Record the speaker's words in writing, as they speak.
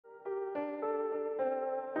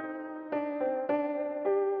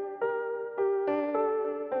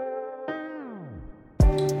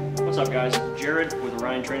up, guys? Jared with the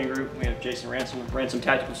Ryan Training Group. We have Jason Ransom with Ransom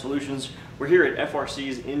Tactical Solutions. We're here at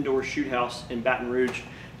FRC's indoor shoot house in Baton Rouge,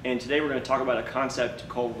 and today we're going to talk about a concept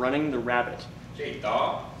called running the rabbit.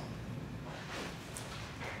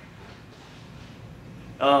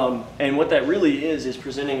 And what that really is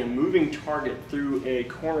presenting a moving target through a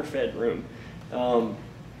corner-fed room.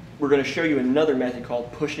 We're going to show you another method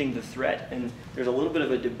called pushing the threat, and there's a little bit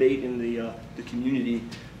of a debate in the community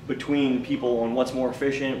between people on what's more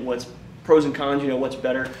efficient, what's pros and cons, what's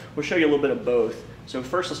better. We'll show you a little bit of both. So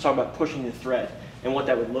first, let's talk about pushing the threat and what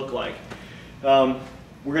that would look like. We're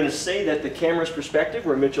going to say that the camera's perspective,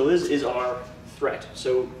 where Mitchell is our threat.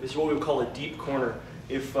 So this is what we would call a deep corner.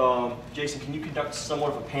 If Jason, can you conduct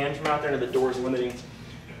somewhat of a pan from out there? The door is limiting.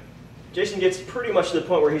 Jason gets pretty much to the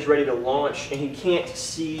point where he's ready to launch, and he can't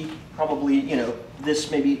see probably,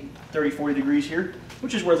 this maybe 30, 40 degrees here,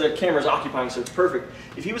 which is where the camera's occupying, so it's perfect.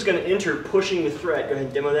 If he was going to enter pushing the threat, go ahead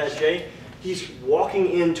and demo that, Jay. He's walking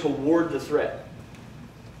in toward the threat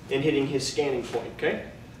and hitting his scanning point, okay?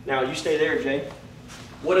 Now, you stay there, Jay.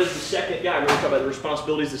 What is the second guy? Remember, we talked about the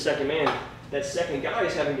responsibilities of the second man. That second guy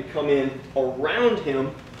is having to come in around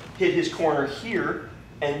him, hit his corner here,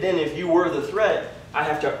 and then if you were the threat, I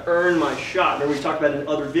have to earn my shot. Remember, we talked about in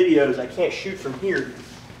other videos, I can't shoot from here.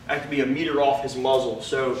 I have to be a meter off his muzzle.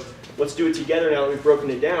 So let's do it together now that we've broken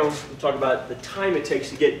it down. We'll talk about the time it takes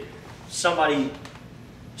to get somebody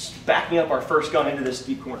backing up our first gun into this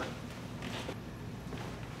deep corner.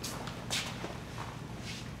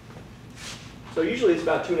 So usually it's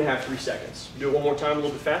about 2.5, 3 seconds. Do it one more time, a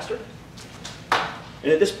little bit faster.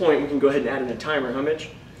 And at this point, we can go ahead and add in a timer, huh, Mitch?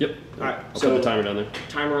 Yep. All right. I'll put the timer down there.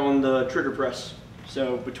 Timer on the trigger press.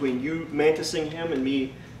 So between you mantising him and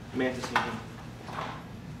me mantising him.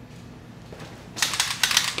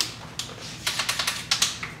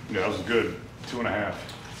 Yeah, that was good. 2.5.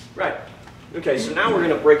 Right. Okay, so now we're going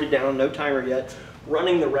to break it down. No timer yet.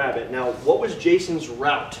 Running the rabbit. Now, what was Jason's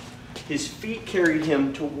route? His feet carried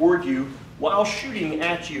him toward you while shooting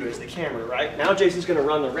at you as the camera, right? Now Jason's going to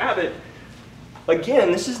run the rabbit.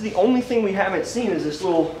 Again, this is the only thing we haven't seen is this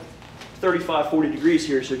little 35, 40 degrees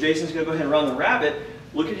here. So Jason's going to go ahead and run the rabbit.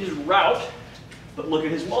 Look at his route, but look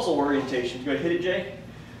at his muzzle orientation. You going to hit it, Jay?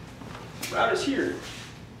 Route is here.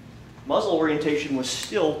 Muzzle orientation was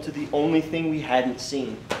still to the only thing we hadn't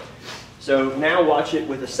seen. So now watch it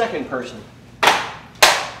with a second person.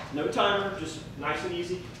 No timer, just nice and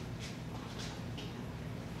easy.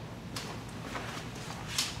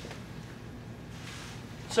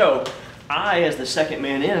 So I, as the second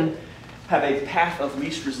man in, have a path of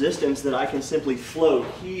least resistance that I can simply float.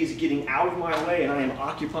 He is getting out of my way and I am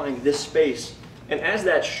occupying this space. And as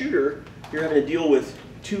that shooter, you're having to deal with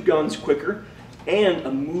two guns quicker and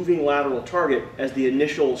a moving lateral target as the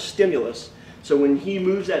initial stimulus. So when he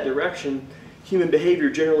moves that direction, human behavior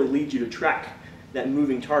generally leads you to track that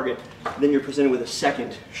moving target. Then you're presented with a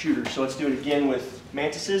second shooter. So let's do it again with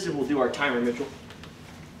mantises and we'll do our timer, Mitchell.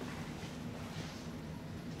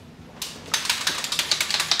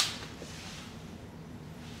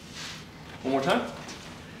 One more time.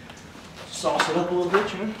 Sauce it up a little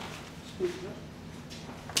bit,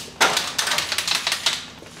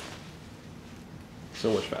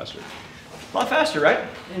 So much faster. A lot faster, right?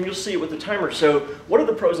 And you'll see it with the timer. So what are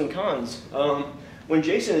the pros and cons? When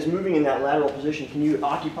Jason is moving in that lateral position, can you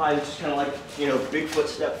occupy just kind of like, Bigfoot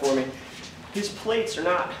step for me? His plates are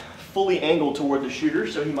not fully angled toward the shooter,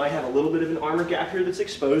 so he might have a little bit of an armor gap here that's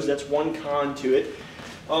exposed. That's one con to it.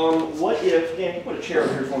 What if, Dan, put a chair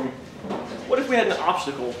over here for me. What if we had an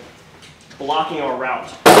obstacle blocking our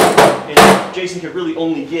route and Jason could really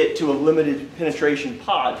only get to a limited penetration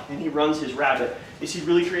pod and he runs his rabbit? Is he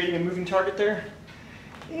really creating a moving target there?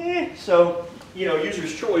 So,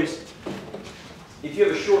 user's choice. If you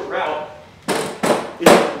have a short route,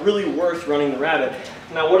 it's really worth running the rabbit.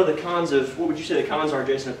 Now, what are the cons of, what would you say the cons are,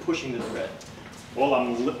 Jason, of pushing the threat? Well,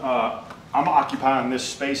 I'm occupying this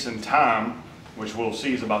space and time, which we'll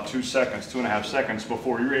see is about 2 seconds, 2.5 seconds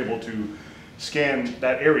before you're able to scan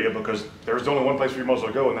that area, because there's only one place for your muzzle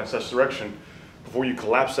to go, and that's this direction, before you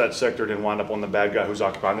collapse that sector and wind up on the bad guy who's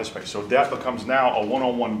occupying this space. So that becomes now a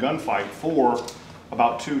one-on-one gunfight for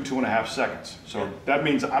about 2.5 seconds. So that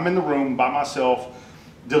means I'm in the room by myself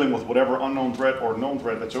dealing with whatever unknown threat or known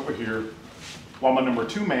threat that's over here, while my number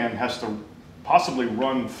 2 man has to possibly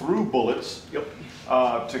run through bullets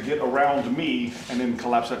to get around me and then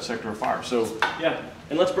collapse that sector of fire. So yeah,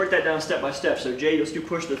 and let's break that down step by step. So Jay, let's do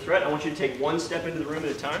push the threat. I want you to take one step into the room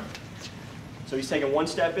at a time. So he's taking one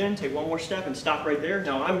step in, take one more step and stop right there.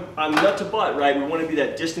 Now I'm nut to butt, right? We want to be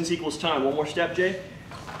that distance equals time. One more step, Jay.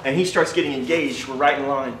 And he starts getting engaged. We're right in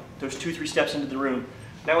line. Those 2, 3 steps into the room.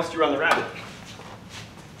 Now let's do run the rabbit.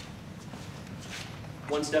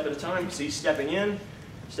 one step at a time. See, stepping in,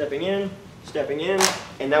 stepping in, stepping in,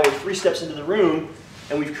 and now we're 3 steps into the room,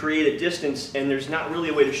 and we've created distance, and there's not really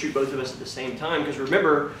a way to shoot both of us at the same time, because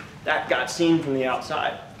remember, that got seen from the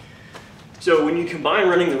outside. So when you combine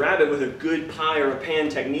running the rabbit with a good pie or a pan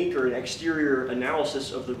technique or an exterior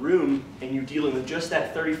analysis of the room, and you're dealing with just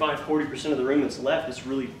that 35–40% of the room that's left, it's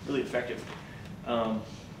really, really effective.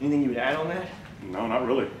 Anything you would add on that? No, not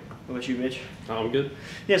really. What about you, Mitch? I'm good.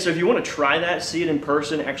 Yeah, so if you want to try that, see it in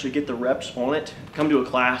person, actually get the reps on it, come to a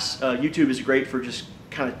class. YouTube is great for just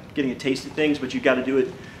kind of getting a taste of things, but you've got to do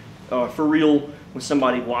it for real with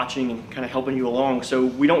somebody watching and kind of helping you along. So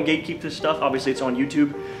we don't gatekeep this stuff. Obviously, it's on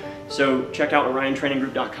YouTube. So check out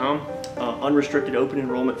OrionTrainingGroup.com. Unrestricted open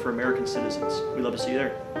enrollment for American citizens. We'd love to see you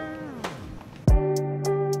there.